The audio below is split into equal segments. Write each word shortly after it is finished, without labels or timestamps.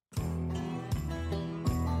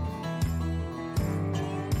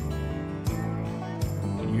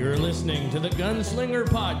You're listening to the Gunslinger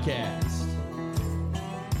Podcast,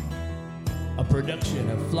 a production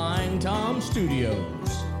of Flying Tom Studios.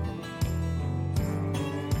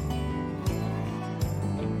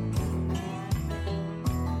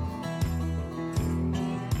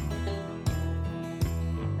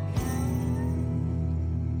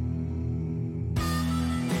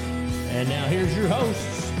 And now here's your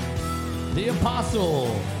hosts, the Apostle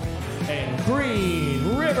and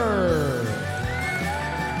Green River.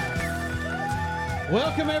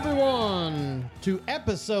 Welcome, everyone, to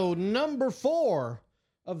episode number 4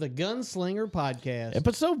 of the Gunslinger Podcast.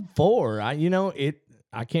 Episode 4. I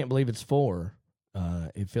can't believe it's 4.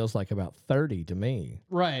 It feels like about 30 to me.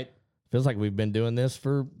 Right. Feels like we've been doing this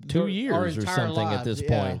for 2 years or something lives, at this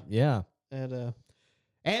point. Yeah.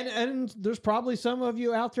 And there's probably some of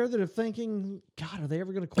you out there that are thinking, God, are they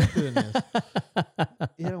ever going to quit doing this?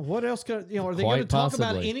 What else are they going to talk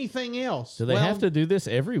about anything else? Do they have to do this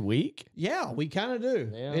every week? Yeah, we kind of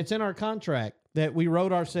do. Yeah. It's in our contract that we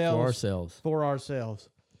wrote ourselves. For ourselves.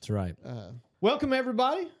 That's right. Welcome,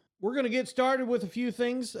 everybody. We're going to get started with a few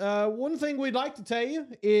things. One thing we'd like to tell you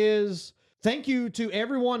is thank you to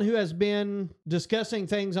everyone who has been discussing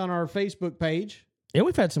things on our Facebook page. Yeah,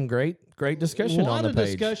 we've had some great discussion on the page. A lot of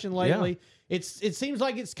discussion lately. Yeah. It seems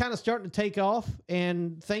like it's kind of starting to take off,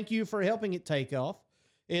 and thank you for helping it take off.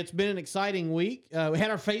 It's been an exciting week. We had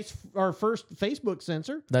our first Facebook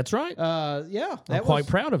censor. That's right. I'm quite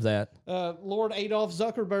proud of that. Lord Adolf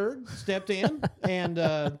Zuckerberg stepped in, and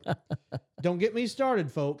don't get me started,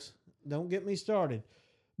 folks. Don't get me started.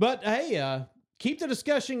 But hey, keep the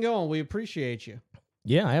discussion going. We appreciate you.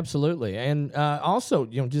 Yeah, absolutely. And also,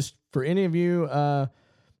 just for any of you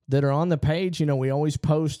that are on the page, we always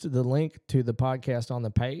post the link to the podcast on the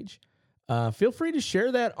page. Feel free to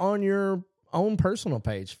share that on your own personal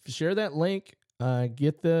page. Share that link.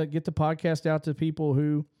 Get the podcast out to people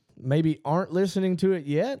who maybe aren't listening to it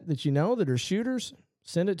yet, that are shooters.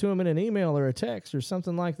 Send it to them in an email or a text or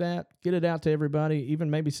something like that. Get it out to everybody. Even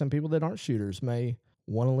maybe some people that aren't shooters may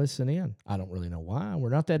want to listen in. I don't really know why. We're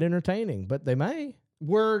not that entertaining, but they may.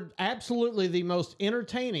 We're absolutely the most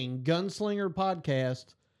entertaining gunslinger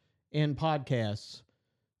podcast in podcasts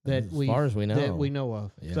as far as we know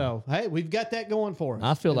of. Yeah. So, hey, we've got that going for us.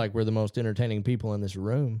 I feel like we're the most entertaining people in this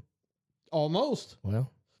room. Almost.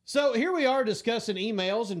 Well. So here we are discussing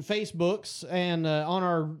emails and Facebooks and on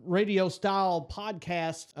our radio-style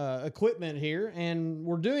podcast equipment here, and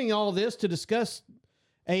we're doing all this to discuss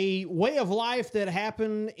a way of life that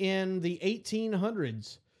happened in the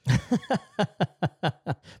 1800s.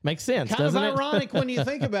 Makes sense, kind doesn't it? Kind of ironic when you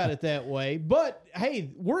think about it that way. But,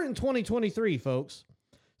 hey, we're in 2023, folks.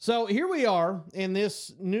 So here we are in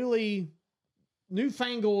this newfangled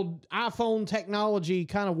iPhone technology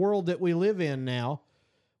kind of world that we live in now,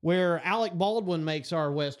 where Alec Baldwin makes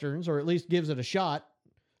our Westerns, or at least gives it a shot,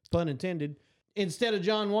 pun intended, instead of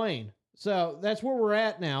John Wayne. So that's where we're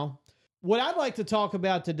at now. What I'd like to talk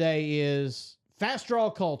about today is fast draw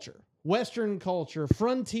culture. Western culture,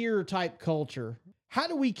 frontier type culture. How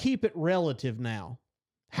do we keep it relative now?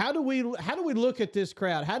 How do we look at this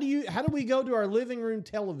crowd? How do we go to our living room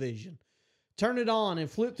television, turn it on and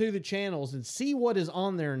flip through the channels and see what is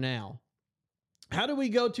on there now? How do we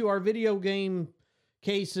go to our video game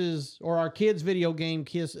cases or our kids' video game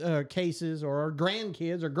cases or our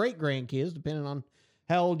grandkids or great grandkids, depending on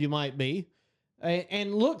how old you might be,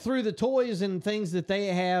 and look through the toys and things that they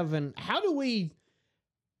have, and how do we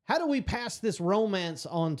pass this romance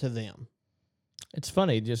on to them? It's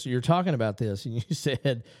funny, just you're talking about this, and you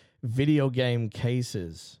said video game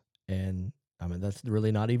cases, and I mean that's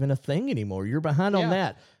really not even a thing anymore. You're behind on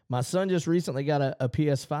that. My son just recently got a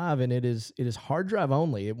PS5, and it is hard drive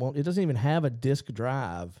only. It doesn't even have a disc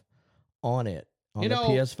drive on it. On the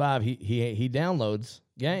PS5, he downloads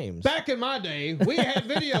games. Back in my day, we had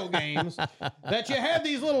video games that you had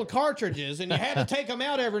these little cartridges, and you had to take them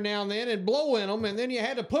out every now and then and blow in them, and then you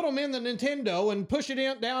had to put them in the Nintendo and push it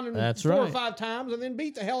down four or 5 times, and then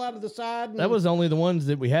beat the hell out of the side. That was only the ones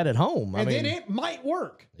that we had at home. Then it might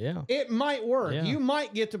work. Yeah. It might work. Yeah. You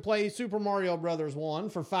might get to play Super Mario Brothers 1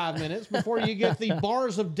 for 5 minutes before you get the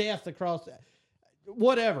bars of death across.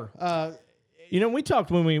 Whatever. We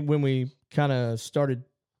talked when we kind of started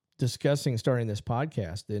discussing starting this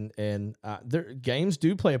podcast, and games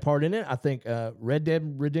do play a part in it. I think Red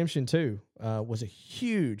Dead Redemption 2 was a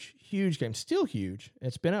huge game, still huge.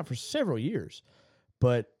 It's been out for several years,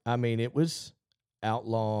 but I mean it was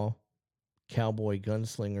outlaw, cowboy,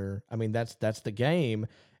 gunslinger. I mean that's the game,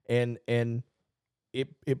 and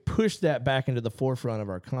it pushed that back into the forefront of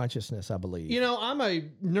our consciousness, I believe. I'm a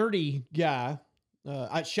nerdy guy.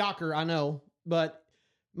 Shocker, I know, but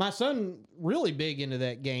my son really big into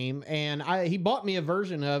that game, and he bought me a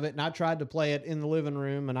version of it, and I tried to play it in the living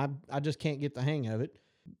room, and I just can't get the hang of it.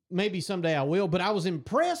 Maybe someday I will, but I was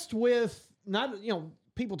impressed with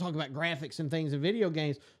people talk about graphics and things in video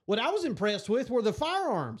games. What I was impressed with were the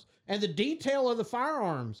firearms and the detail of the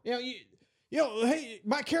firearms. Hey,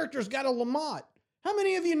 my character's got a Lamont. How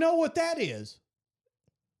many of you know what that is?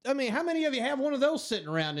 I mean, how many of you have one of those sitting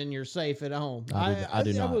around in your safe at home? I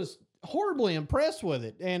do not. I was horribly impressed with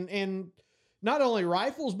it. And not only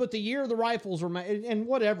rifles, but the year the rifles were made and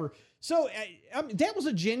whatever. So that was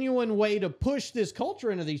a genuine way to push this culture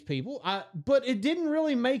into these people. But it didn't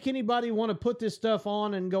really make anybody want to put this stuff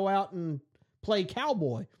on and go out and play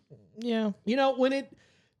cowboy. Yeah. When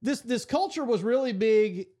this culture was really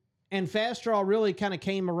big and fast draw really kind of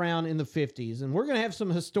came around in the 50s. And we're going to have some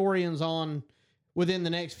historians on within the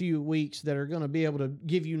next few weeks that are going to be able to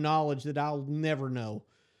give you knowledge that I'll never know.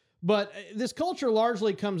 But this culture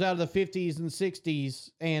largely comes out of the 50s and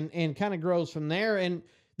 60s and kind of grows from there. And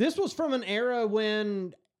this was from an era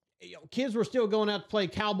when kids were still going out to play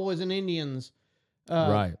cowboys and Indians.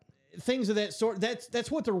 Right. Things of that sort.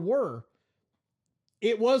 That's what there were.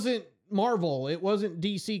 It wasn't Marvel. It wasn't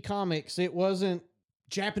DC Comics. It wasn't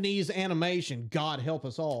Japanese animation. God help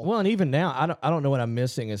us all. Well, and even now, I don't know what I'm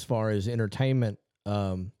missing as far as entertainment.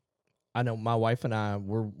 I know my wife and I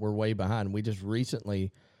we're way behind. We just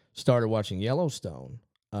recently started watching Yellowstone,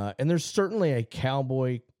 and there's certainly a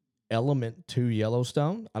cowboy element to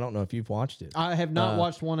Yellowstone. I don't know if you've watched it. I have not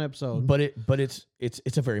watched one episode, but it's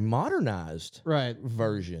a very modernized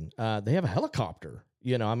version. They have a helicopter.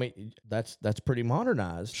 I mean that's pretty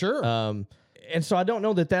modernized. Sure. And so I don't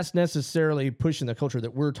know that that's necessarily pushing the culture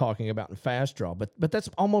that we're talking about in fast draw, but that's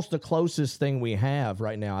almost the closest thing we have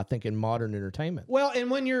right now, I think, in modern entertainment. Well,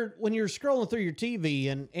 and when you're scrolling through your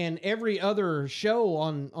TV and every other show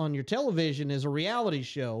on your television is a reality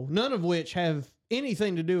show, none of which have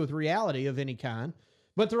anything to do with reality of any kind,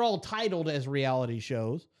 but they're all titled as reality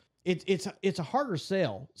shows. It's a harder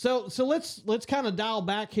sell. So let's kind of dial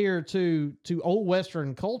back here to old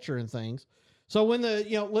Western culture and things. So when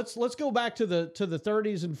let's go back to the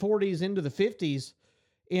 30s and 40s into the 50s,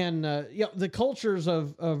 and the cultures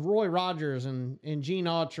of Roy Rogers and Gene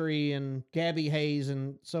Autry and Gabby Hayes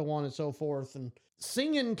and so on and so forth, and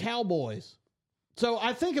singing cowboys. So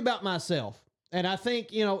I think about myself, and I think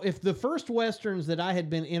if the first Westerns that I had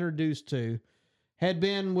been introduced to had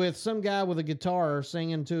been with some guy with a guitar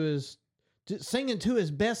singing to his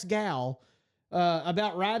best gal.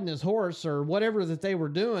 About riding his horse or whatever that they were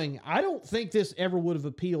doing, I don't think this ever would have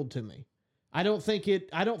appealed to me. I don't think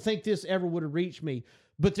this ever would have reached me.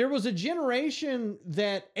 But there was a generation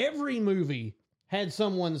that every movie had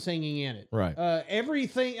someone singing in it. Right.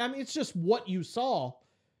 Everything. I mean, it's just what you saw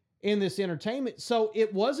in this entertainment. So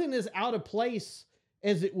it wasn't as out of place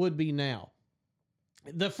as it would be now.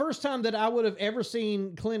 The first time that I would have ever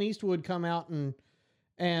seen Clint Eastwood come out and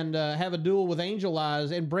have a duel with Angel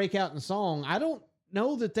Eyes and break out in song, I don't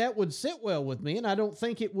know that would sit well with me, and I don't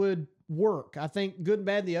think it would work. I think Good,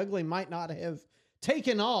 Bad, the Ugly might not have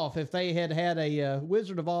taken off if they had a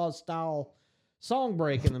Wizard of Oz style song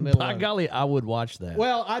break in the middle. By golly, I would watch that.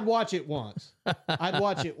 Well, I'd watch it once.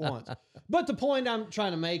 But the point I'm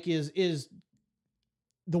trying to make is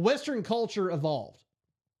the Western culture evolved.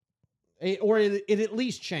 It at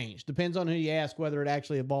least changed. Depends on who you ask whether it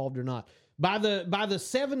actually evolved or not. By the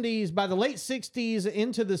 70s, by the late 60s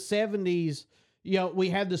into the 70s, we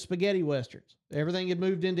had the spaghetti westerns. Everything had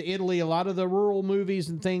moved into Italy. A lot of the rural movies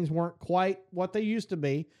and things weren't quite what they used to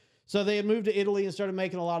be. So they had moved to Italy and started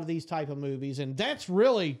making a lot of these type of movies. And that's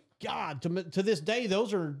really, God, to this day,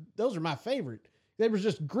 those are my favorite. They were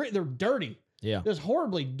just great. They're dirty. Yeah. Just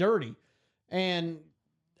horribly dirty. And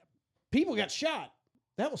people got shot.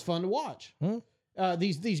 That was fun to watch.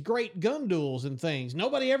 These great gun duels and things.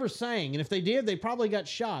 Nobody ever sang, and if they did, they probably got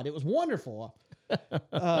shot. It was wonderful.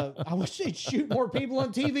 I wish they'd shoot more people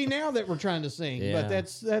on TV now that were trying to sing, but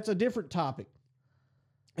that's a different topic.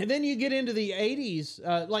 And then you get into the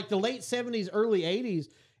 80s, like the late 70s, early 80s,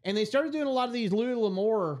 and they started doing a lot of these Louis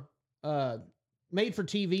L'Amour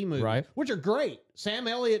made-for-TV movies, which are great. Sam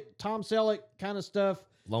Elliott, Tom Selleck kind of stuff.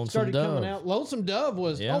 Lonesome Dove. Coming out. Lonesome Dove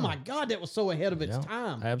was, oh my God, that was so ahead of its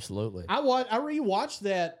time. Absolutely. I rewatched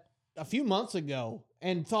that a few months ago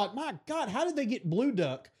and thought, my God, how did they get Blue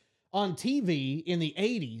Duck on TV in the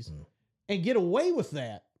 80s and get away with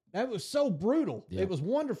that? That was so brutal. It was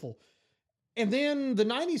wonderful. And then the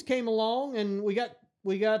 90s came along and we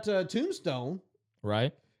got Tombstone.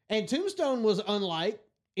 Right. And Tombstone was unlike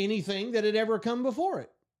anything that had ever come before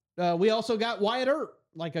it. We also got Wyatt Earp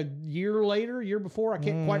like a year before. I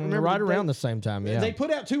can't quite remember. Right around the same time, yeah. They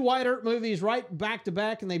put out 2 Wyatt Earp movies right back to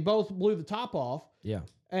back, and they both blew the top off. Yeah.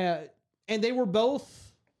 And they were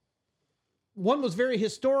both, one was very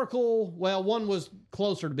historical. Well, one was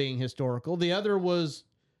closer to being historical. The other was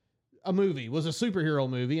a superhero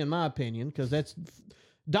movie, in my opinion, because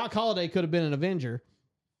Doc Holliday could have been an Avenger.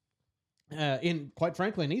 Quite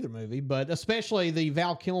frankly, in either movie, but especially the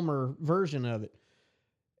Val Kilmer version of it.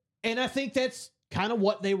 And I think that's kind of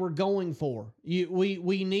what they were going for.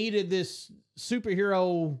 We needed this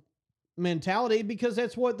superhero mentality because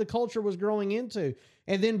that's what the culture was growing into.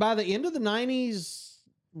 And then by the end of the 90s,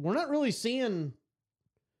 we're not really seeing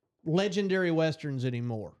legendary Westerns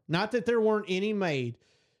anymore. Not that there weren't any made,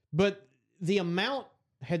 but the amount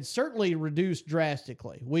had certainly reduced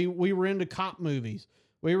drastically. We were into cop movies.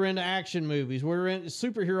 We were into action movies. We were into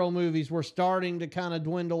superhero movies. We're starting to kind of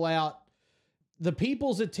dwindle out. The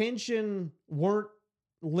people's attention weren't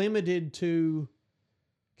limited to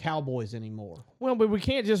cowboys anymore. Well, but we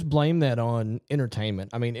can't just blame that on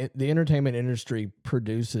entertainment. I mean, the entertainment industry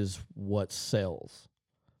produces what sells.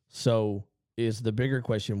 So is the bigger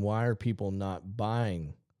question, why are people not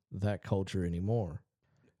buying that culture anymore?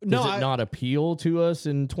 Does it not appeal to us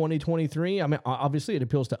in 2023? I mean, obviously it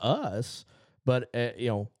appeals to us, but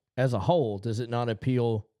as a whole, does it not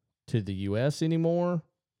appeal to the U.S. anymore?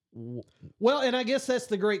 Well, and I guess that's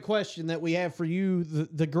the great question that we have for you,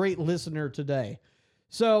 the great listener today.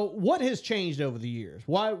 So what has changed over the years?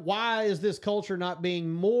 Why is this culture not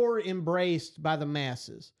being more embraced by the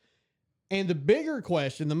masses? And the bigger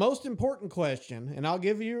question, the most important question, and I'll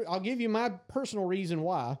give you my personal reason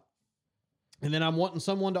why, and then I'm wanting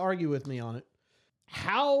someone to argue with me on it.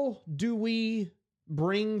 How do we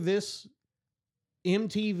bring this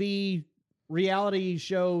MTV reality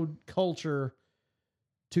show culture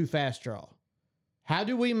to Fast Draw? How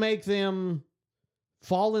do we make them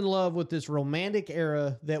fall in love with this romantic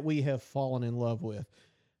era that we have fallen in love with?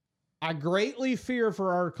 I greatly fear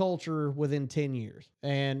for our culture within 10 years.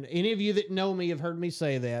 And any of you that know me have heard me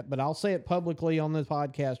say that, but I'll say it publicly on this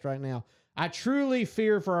podcast right now. I truly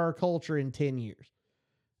fear for our culture in 10 years.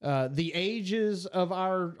 The ages of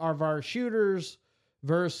our shooters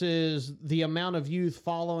versus the amount of youth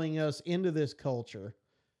following us into this culture.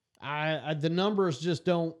 The numbers just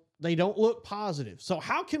don't look positive. So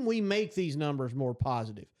how can we make these numbers more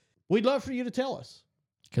positive? We'd love for you to tell us.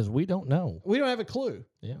 Because we don't know. We don't have a clue.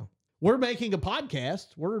 Yeah. We're making a podcast.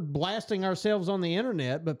 We're blasting ourselves on the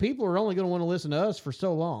internet, but people are only going to want to listen to us for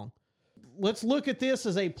so long. Let's look at this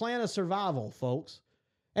as a plan of survival, folks.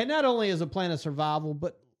 And not only as a plan of survival,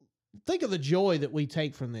 but think of the joy that we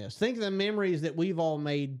take from this. Think of the memories that we've all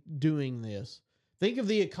made doing this. Think of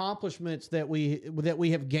the accomplishments that we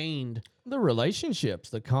have gained. The relationships,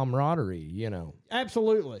 the camaraderie,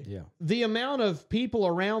 Absolutely. Yeah. The amount of people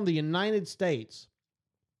around the United States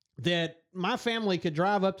that my family could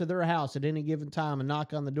drive up to their house at any given time and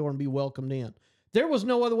knock on the door and be welcomed in. There was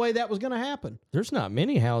no other way that was going to happen. There's not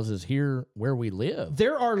many houses here where we live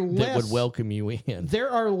that would welcome you in.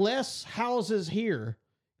 There are less houses here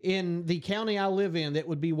in the county I live in that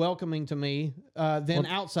would be welcoming to me than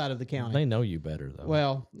outside of the county. They know you better, though.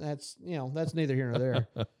 Well, that's neither here nor there.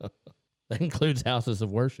 That includes houses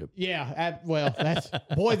of worship. Yeah.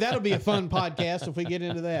 That'll be a fun podcast if we get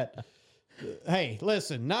into that. Hey,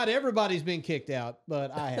 listen, not everybody's been kicked out, but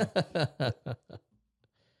I have.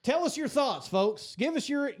 Tell us your thoughts, folks. Give us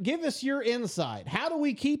your insight. How do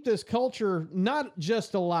we keep this culture not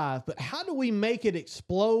just alive, but how do we make it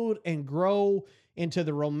explode and grow into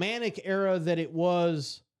the romantic era that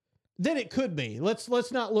it could be?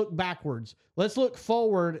 Let's not look backwards. Let's look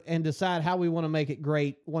forward and decide how we want to make it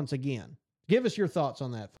great once again. Give us your thoughts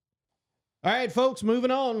on that. All right, folks, moving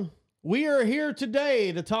on. We are here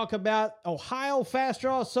today to talk about Ohio Fast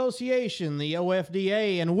Draw Association, the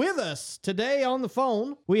OFDA. And with us today on the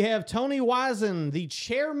phone, we have Tony Wisen, the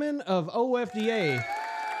chairman of OFDA.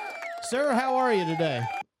 Sir, how are you today?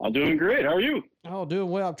 I'm doing great. How are you? Oh, doing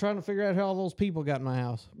well. I'm trying to figure out how all those people got in my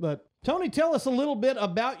house. But Tony, tell us a little bit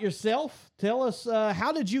about yourself. Tell us,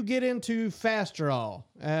 how did you get into Fast Draw?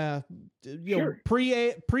 Sure.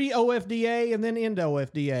 Pre-OFDA and then into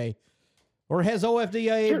OFDA. Or has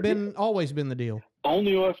OFDA always been the deal?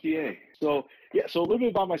 Only OFDA. So a little bit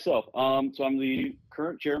about myself. So I'm the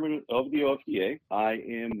current chairman of the OFDA. I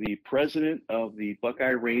am the president of the Buckeye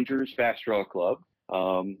Rangers Fast Draw Club.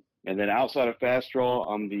 And then outside of Fast Draw,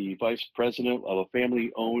 I'm the vice president of a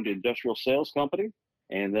family-owned industrial sales company.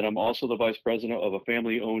 And then I'm also the vice president of a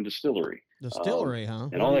family-owned distillery. Distillery, huh?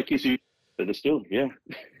 And all that keeps you The distillery, yeah.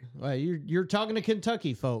 Well, you're talking to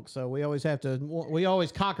Kentucky folks, so we always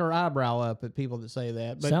cock our eyebrow up at people that say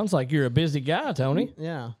that. But Sounds like you're a busy guy, Tony.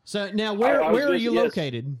 yeah. So now, where are you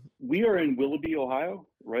located? We are in Willoughby, Ohio,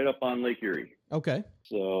 right up on Lake Erie. Okay.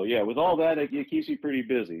 So yeah, with all that, it keeps you pretty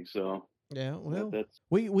busy. So yeah, well, that's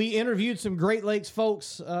we interviewed some Great Lakes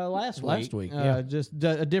folks last week. Yeah, just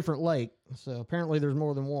a different lake. So apparently there's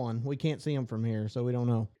more than one. We can't see them from here, so we don't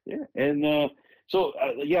know. yeah. And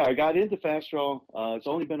I got into fast draw. It's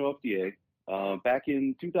only been OFDA. Back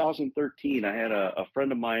in 2013, I had a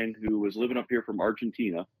friend of mine who was living up here from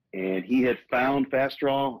Argentina, and he had found fast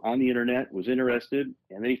draw on the internet, was interested,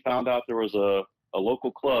 and then he found out there was a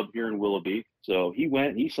local club here in Willoughby. So he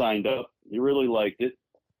went, he signed up, he really liked it.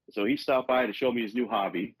 So he stopped by to show me his new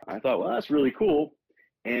hobby. I thought, well, that's really cool.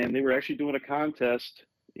 And they were actually doing a contest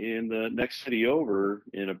in the next city over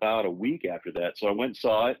in about a week after that. So I went and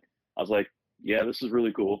saw it. I was like, yeah, this is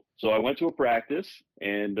really cool. So I went to a practice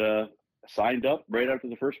and signed up right after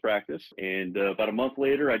the first practice. And about a month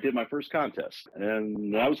later, I did my first contest.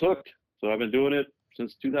 And I was hooked. So I've been doing it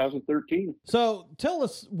since 2013. So tell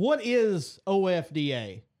us, what is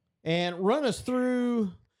OFDA? And run us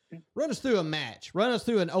through a match. Run us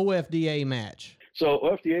through an OFDA match. So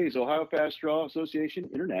OFDA is Ohio Fast Draw Association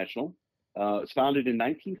International. It's founded in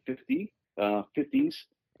 1950s,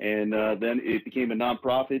 and then it became a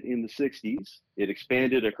nonprofit in the 60s. It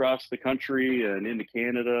expanded across the country and into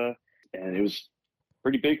Canada, and it was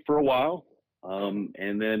pretty big for a while.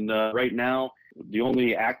 And then right now, the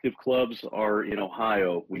only active clubs are in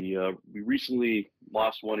Ohio. We recently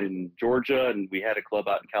lost one in Georgia, and we had a club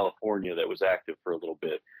out in California that was active for a little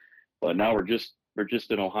bit. But now we're just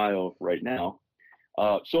in Ohio right now.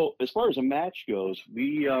 So as far as a match goes,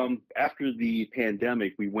 we after the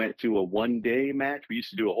pandemic, we went to a one-day match. We used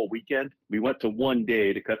to do a whole weekend. We went to one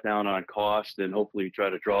day to cut down on cost and hopefully try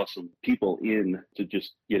to draw some people in to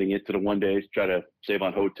just getting into the one day, try to save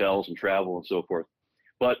on hotels and travel and so forth.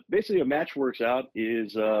 But basically, a match works out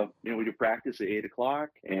is we do practice at 8 o'clock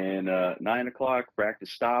and 9 o'clock.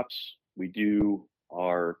 Practice stops. We do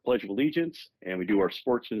our Pledge of Allegiance and we do our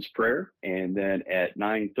Sportsman's Prayer, and then at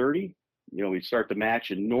 9:30. We start the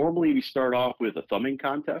match, and normally we start off with a thumbing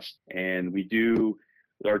contest, and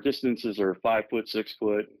our distances are 5 foot, 6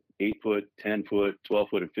 foot, 8 foot, 10 foot, 12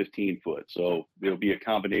 foot, and 15 foot. So it'll be a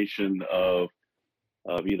combination of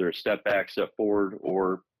either a step back, step forward,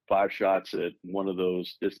 or 5 shots at one of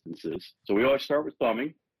those distances. So we always start with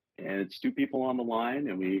thumbing, and it's 2 people on the line,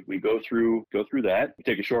 and we go through that. We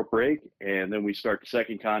take a short break, and then we start the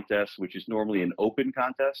second contest, which is normally an open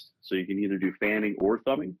contest. So you can either do fanning or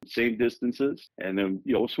thumbing, same distances, and then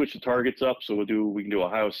we'll switch the targets up. So we can do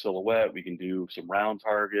Ohio silhouette, we can do some round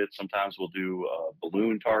targets. Sometimes we'll do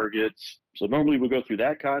balloon targets. So normally we'll go through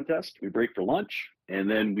that contest. We break for lunch, and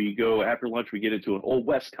then after lunch we get into an Old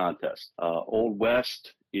West contest. Old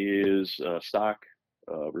West is stock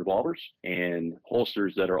revolvers and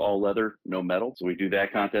holsters that are all leather, no metal. So we do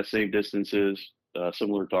that contest, same distances,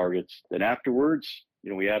 similar targets. Then afterwards,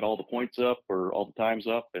 we add all the points up or all the times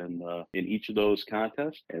up and in each of those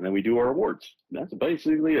contests, and then we do our awards. And that's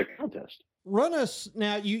basically a contest. Run us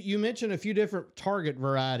now. You mentioned a few different target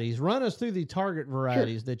varieties. Run us through the target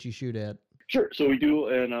varieties that you shoot at. Sure. So we do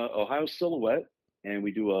an Ohio silhouette, and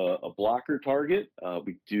we do a blocker target.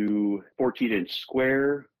 We do 14-inch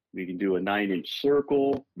square. We can do a 9-inch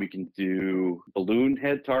circle. We can do balloon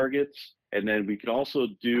head targets. And then we can also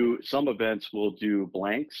do, some events we'll do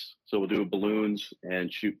blanks. So we'll do balloons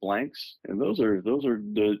and shoot blanks. And those are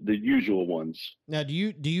the usual ones. Now, do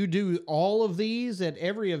you do all of these at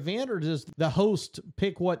every event, or does the host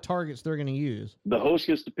pick what targets they're going to use? The host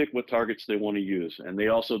gets to pick what targets they want to use. And they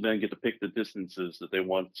also then get to pick the distances that they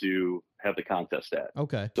want to have the contest at.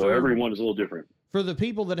 Okay. So everyone is a little different. For the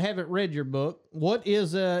people that haven't read your book, what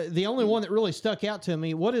is the only one that really stuck out to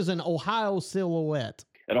me? What is an Ohio silhouette?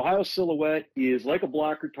 An Ohio silhouette is like a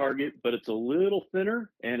blocker target, but it's a little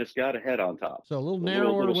thinner and it's got a head on top. So a little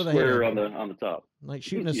narrower little with square a head on the top. Like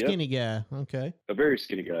shooting a skinny guy. Okay. A very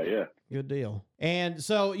skinny guy, yeah. Good deal. And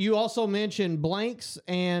so you also mentioned blanks,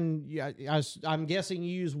 and I'm guessing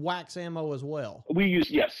you use wax ammo as well. We use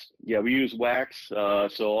wax.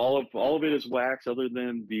 So all of it is wax, other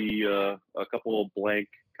than the a couple of blank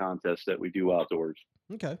contests that we do outdoors.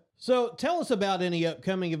 Okay. So tell us about any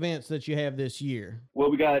upcoming events that you have this year.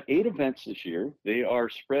 Well, we got 8 events this year. They are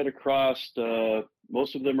spread across,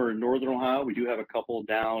 most of them are in Northern Ohio. We do have a couple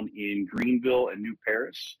down in Greenville and New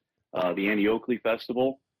Paris, the Annie Oakley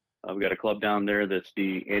Festival. We got a club down there that's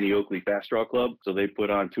the Annie Oakley Fast Draw Club. So they put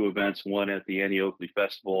on 2 events, one at the Annie Oakley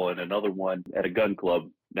Festival and another one at a gun club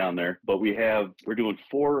down there. But we're doing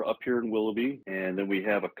 4 up here in Willoughby, and then we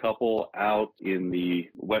have a couple out in the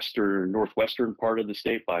northwestern part of the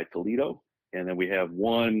state by Toledo. And then we have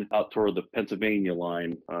one out toward the Pennsylvania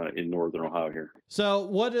line in northern Ohio here.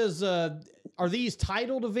 So are these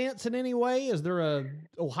titled events in any way? Is there a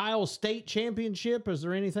Ohio State Championship? Is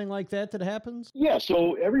there anything like that happens? Yeah,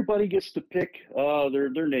 so everybody gets to pick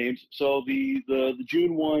their names. So the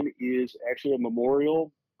June one is actually a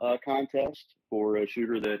memorial contest for a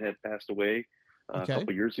shooter that had passed away a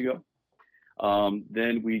couple years ago.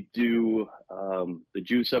 Then we do the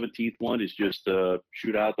June 17th one is just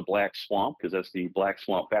shoot out the Black Swamp, because that's the Black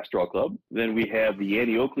Swamp Fast Draw Club. Then we have the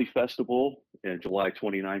Annie Oakley Festival on July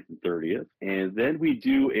 29th and 30th. And then we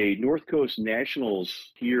do a North Coast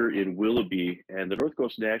Nationals here in Willoughby. And the North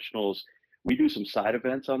Coast Nationals, we do some side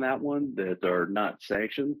events on that one that are not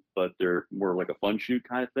sanctioned, but they're more like a fun shoot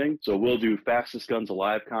kind of thing. So we'll do Fastest Guns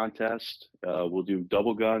Alive contest. We'll do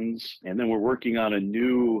double guns. And then we're working on a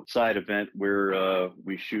new side event where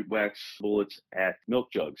we shoot wax bullets at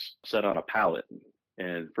milk jugs set on a pallet.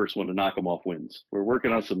 And first one to knock them off wins. We're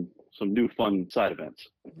working on some new fun side events.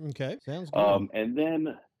 Okay, sounds good. And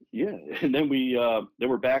then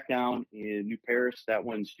we're back down in New Paris. That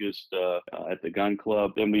one's just at the gun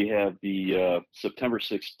club. Then we have the September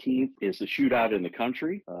 16th is the shootout in the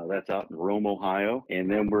country. That's out in Rome, Ohio. And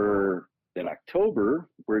then in October,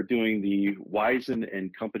 we're doing the Wisen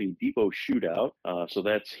and Company Depot shootout. So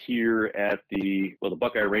that's here at the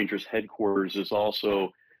Buckeye Rangers headquarters is also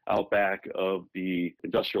out back of the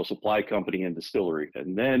Industrial Supply Company and Distillery.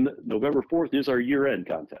 And then November 4th is our year-end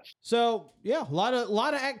contest. So, yeah, a lot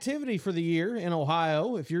of activity for the year in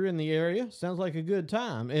Ohio. If you're in the area, sounds like a good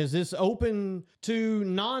time. Is this open to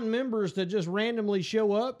non-members to just randomly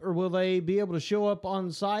show up, or will they be able to show up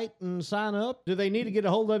on site and sign up? Do they need to get a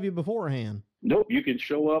hold of you beforehand? Nope, you can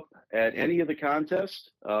show up at any of the contests.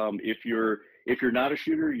 If you're not a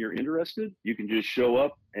shooter, you're interested, you can just show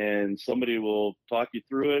up and somebody will talk you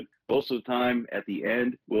through it. Most of the time at the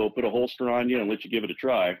end, we'll put a holster on you and let you give it a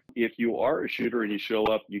try. If you are a shooter and you show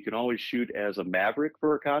up, you can always shoot as a Maverick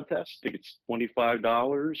for a contest. I think it's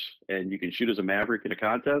 $25 and you can shoot as a Maverick in a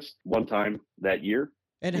contest one time that year.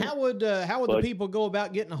 And how would the people go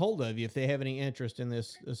about getting a hold of you if they have any interest in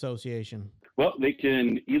this association? Well, they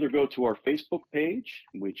can either go to our Facebook page,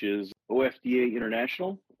 which is OFDA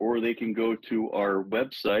International, or they can go to our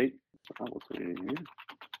website.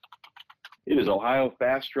 It is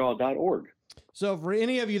ohiofastdraw.org. So for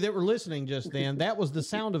any of you that were listening just then, that was the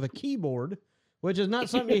sound of a keyboard, which is not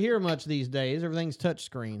something you hear much these days. Everything's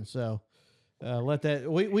touchscreen. So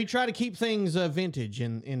we try to keep things vintage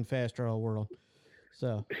in Fast Draw world.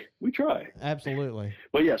 So we try. Absolutely.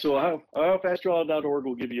 But yeah, so ohiofastdraw.org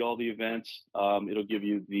will give you all the events. It'll give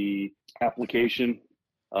you the application.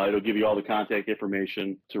 It'll give you all the contact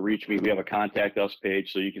information to reach me. We have a contact us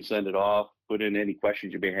page, so you can send it off, put in any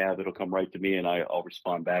questions you may have. It'll come right to me, and I'll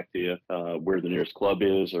respond back to you where the nearest club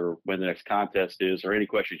is or when the next contest is or any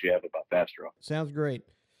questions you have about Fast Draw. Sounds great.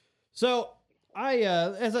 So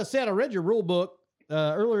as I said, I read your rule book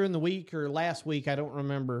earlier in the week or last week. I don't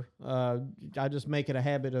remember. I just make it a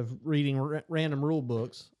habit of reading random rule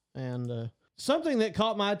books. And something that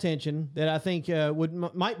caught my attention that I think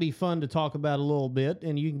might be fun to talk about a little bit,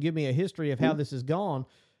 and you can give me a history of how this has gone.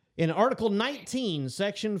 In Article 19,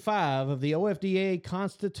 Section 5 of the OFDA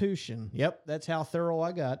Constitution, yep, that's how thorough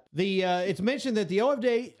I got. It's mentioned that the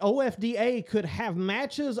OFDA could have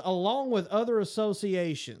matches along with other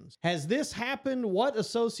associations. Has this happened? What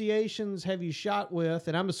associations have you shot with?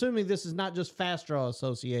 And I'm assuming this is not just Fast Draw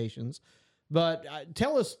associations. But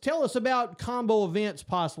tell us about combo events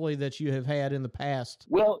possibly that you have had in the past.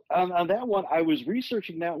 Well, on that one, I was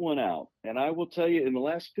researching that one out. And I will tell you, in the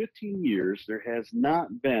last 15 years, there has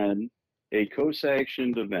not been a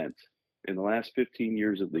co-sanctioned event in the last 15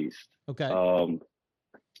 years at least. Okay.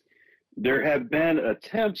 There have been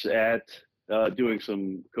attempts at doing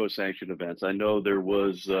some co-sanctioned events. I know there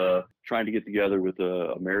was trying to get together with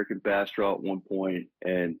American Fast Draw at one point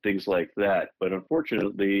and things like that. But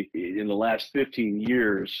unfortunately, in the last 15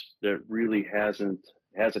 years, that really hasn't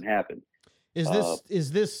happened.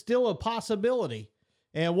 Is this still a possibility?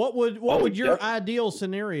 And what would your ideal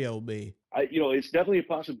scenario be? It's definitely a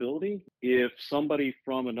possibility if somebody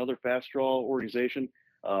from another Fast Draw organization,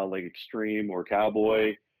 like Extreme or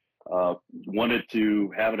Cowboy, wanted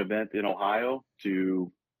to have an event in Ohio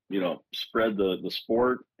to, spread the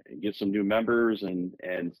sport and get some new members and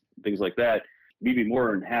things like that, we'd be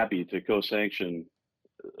more than happy to co-sanction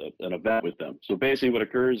an event with them. So basically what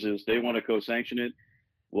occurs is they want to co-sanction it.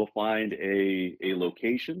 we'll find a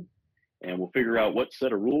location, and we'll figure out what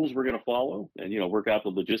set of rules we're going to follow, and work out the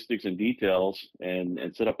logistics and details, and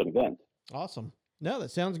set up an event. Awesome. No,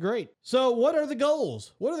 that sounds great. So what are the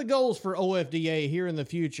goals? What are the goals for OFDA here in the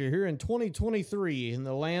future, here in 2023, in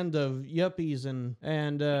the land of yuppies and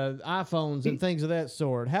iPhones and things of that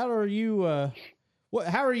sort? How are you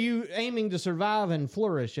aiming to survive and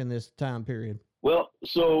flourish in this time period? Well,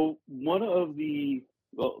 so one of the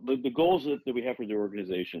goals that we have for the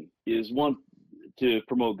organization is, one, to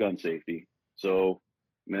promote gun safety. So,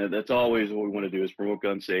 man, that's always what we want to do, is promote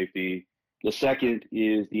gun safety. The second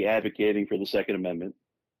is the advocating for the Second Amendment.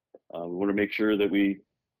 We want to make sure that we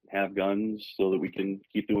have guns so that we can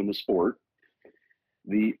keep doing the sport.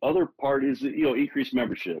 The other part is, increased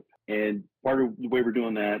membership. And part of the way we're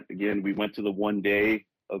doing that, again, we went to the one-day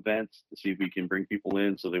events to see if we can bring people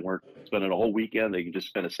in so they weren't spending a whole weekend. They can just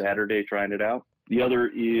spend a Saturday trying it out. The other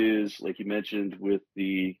is, like you mentioned, with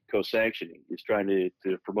the co-sanctioning, is trying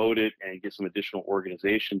to promote it and get some additional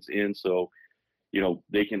organizations in, so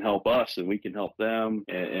they can help us and we can help them,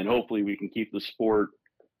 and hopefully we can keep the sport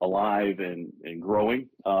alive and growing.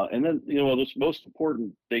 And then, the most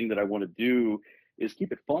important thing that I want to do is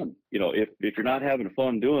keep it fun. If you're not having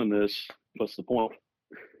fun doing this, what's the point?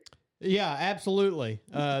 Yeah, absolutely.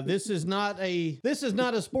 This is not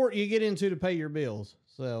a sport you get into to pay your bills.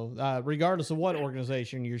 So, regardless of what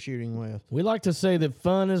organization you're shooting with, We like to say that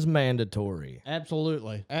fun is mandatory.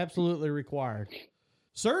 absolutely required.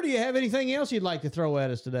 Sir, do you have anything else you'd like to throw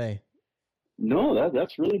at us today? No,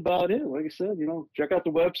 that's really about it. Like I said, check out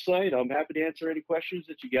the website. I'm happy to answer any questions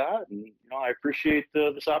that you got, and I appreciate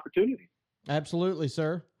this opportunity. Absolutely,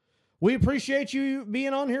 sir. We appreciate you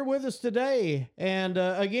being on here with us today. And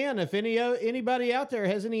again, if anybody out there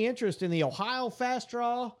has any interest in the Ohio Fast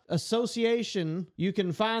Draw Association, you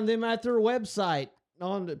can find them at their website.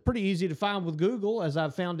 Pretty easy to find with Google, as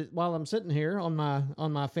I've found it while I'm sitting here on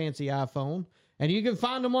my fancy iPhone. And you can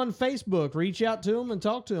find them on Facebook. Reach out to them and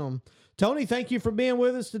talk to them. Tony, thank you for being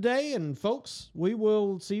with us today. And folks, we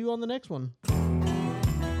will see you on the next one.